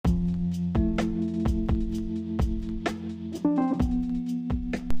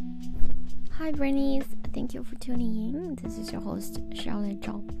Hi Bernice, thank you for tuning in. This is your host, Charlotte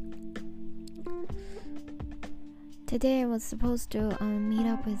Zhao. Today I was supposed to meet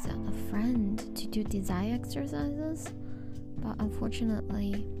up with a friend to do design exercises, but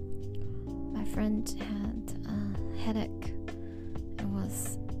unfortunately my friend had a headache. It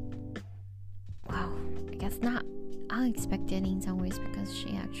was, I guess not unexpected in some ways, because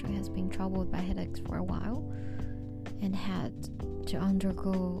she actually has been troubled by headaches for a while and had to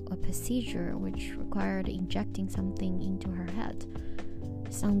undergo a procedure which required injecting something into her head.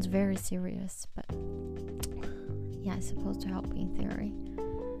 Sounds very serious, but yeah, it's supposed to help in theory.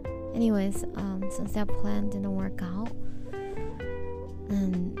 Anyways, since that plan didn't work out,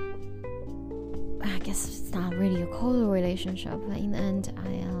 and I guess it's not really a causal relationship, but in the end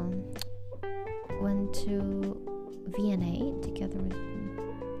I went to V&A together with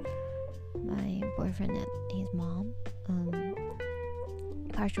my boyfriend and his mom,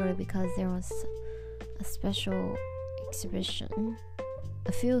 partially because there was a special exhibition,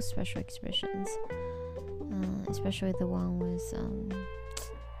 a few special exhibitions, especially the one with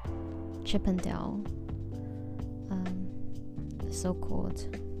Chip and Dale, the so-called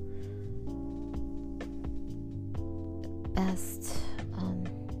best,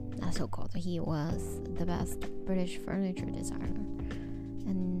 not so-called, he was the best British furniture designer,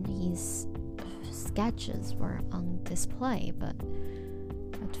 and his sketches were on display, but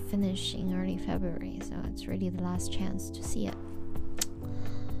finished in early February, so it's really the last chance to see it.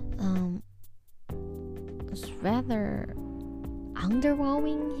 It's rather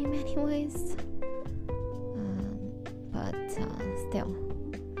underwhelming in many ways, but still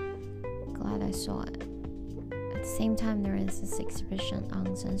glad I saw it. At the same time, there is this exhibition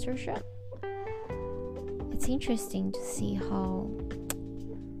on censorship. It's interesting to see how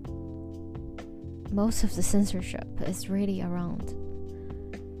most of the censorship is really around,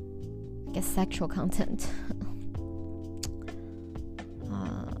 I guess, sexual content.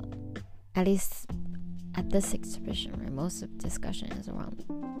 At least at this exhibition, right? Most of the discussion is around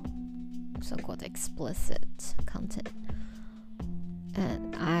so-called explicit content.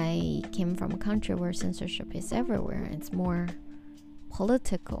 And I came from a country where censorship is everywhere. It's more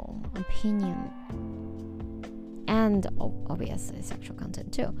political opinion and obviously sexual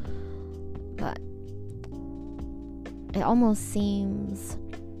content too. But it almost seems,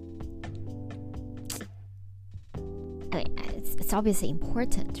 it's obviously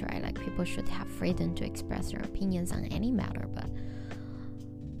important, right? Like, people should have freedom to express their opinions on any matter, but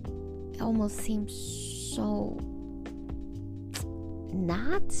it almost seems so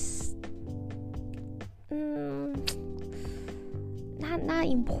not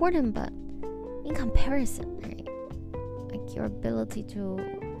important, but in comparison, right? Like, your ability to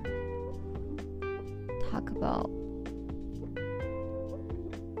talk about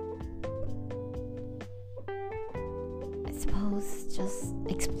just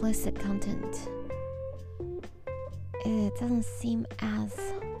explicit content, it doesn't seem as,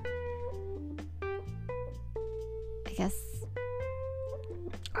 I guess,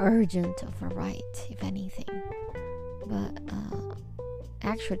 urgent of a right, if anything. But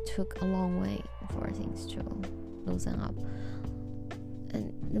actually took a long way for things to loosen up.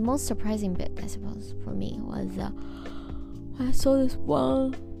 And the most surprising bit, I suppose, for me was I saw this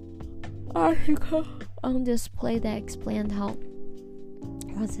one article on display that explained how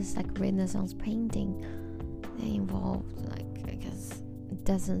it was this like Renaissance painting that involved, like, I guess,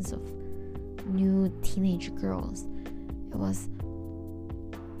 dozens of new teenage girls. It was,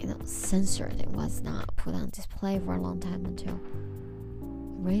 censored. It was not put on display for a long time until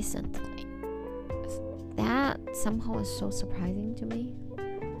recently. That somehow is so surprising to me.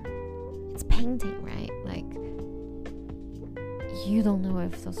 It's painting, right? Like, you don't know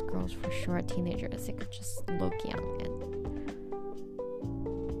if those girls for sure are teenagers. They could just look young,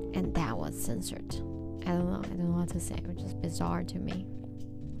 and that was censored. I don't know what to say. It was just bizarre to me.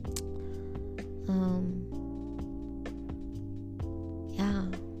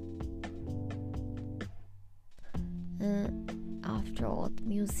 After all the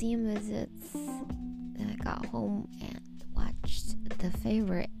museum visits, I got home and watched The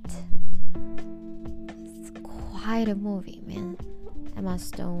Favorite. It's quite a movie, man. Emma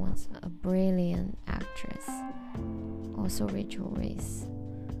Stone was a brilliant actress. Also Rachel Weisz.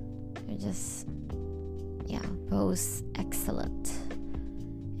 They're just, both excellent.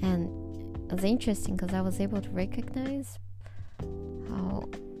 And it was interesting because I was able to recognize how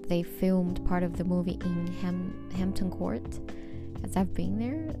they filmed part of the movie in Hampton Court. As I've been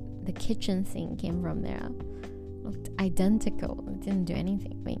there, the kitchen scene came from there. Looked identical. It didn't do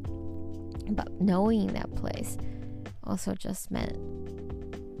anything. But knowing that place also just meant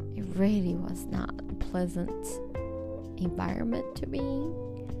it really was not a pleasant environment to be in,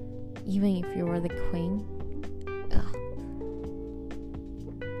 even if you were the queen. Ugh.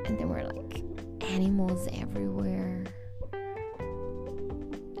 And there were like animals everywhere.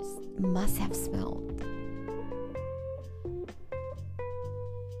 Just must have smelled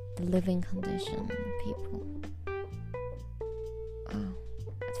the living condition of people. Oh,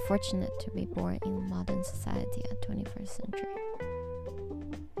 it's fortunate to be born in modern society at 21st century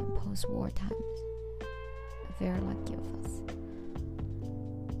in post-war times. Very lucky of us.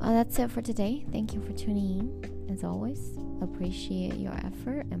 Well, that's it for today. Thank you for tuning in. As always, appreciate your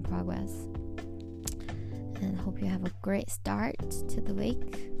effort and progress, and hope you have a great start to the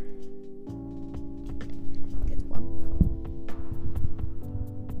week.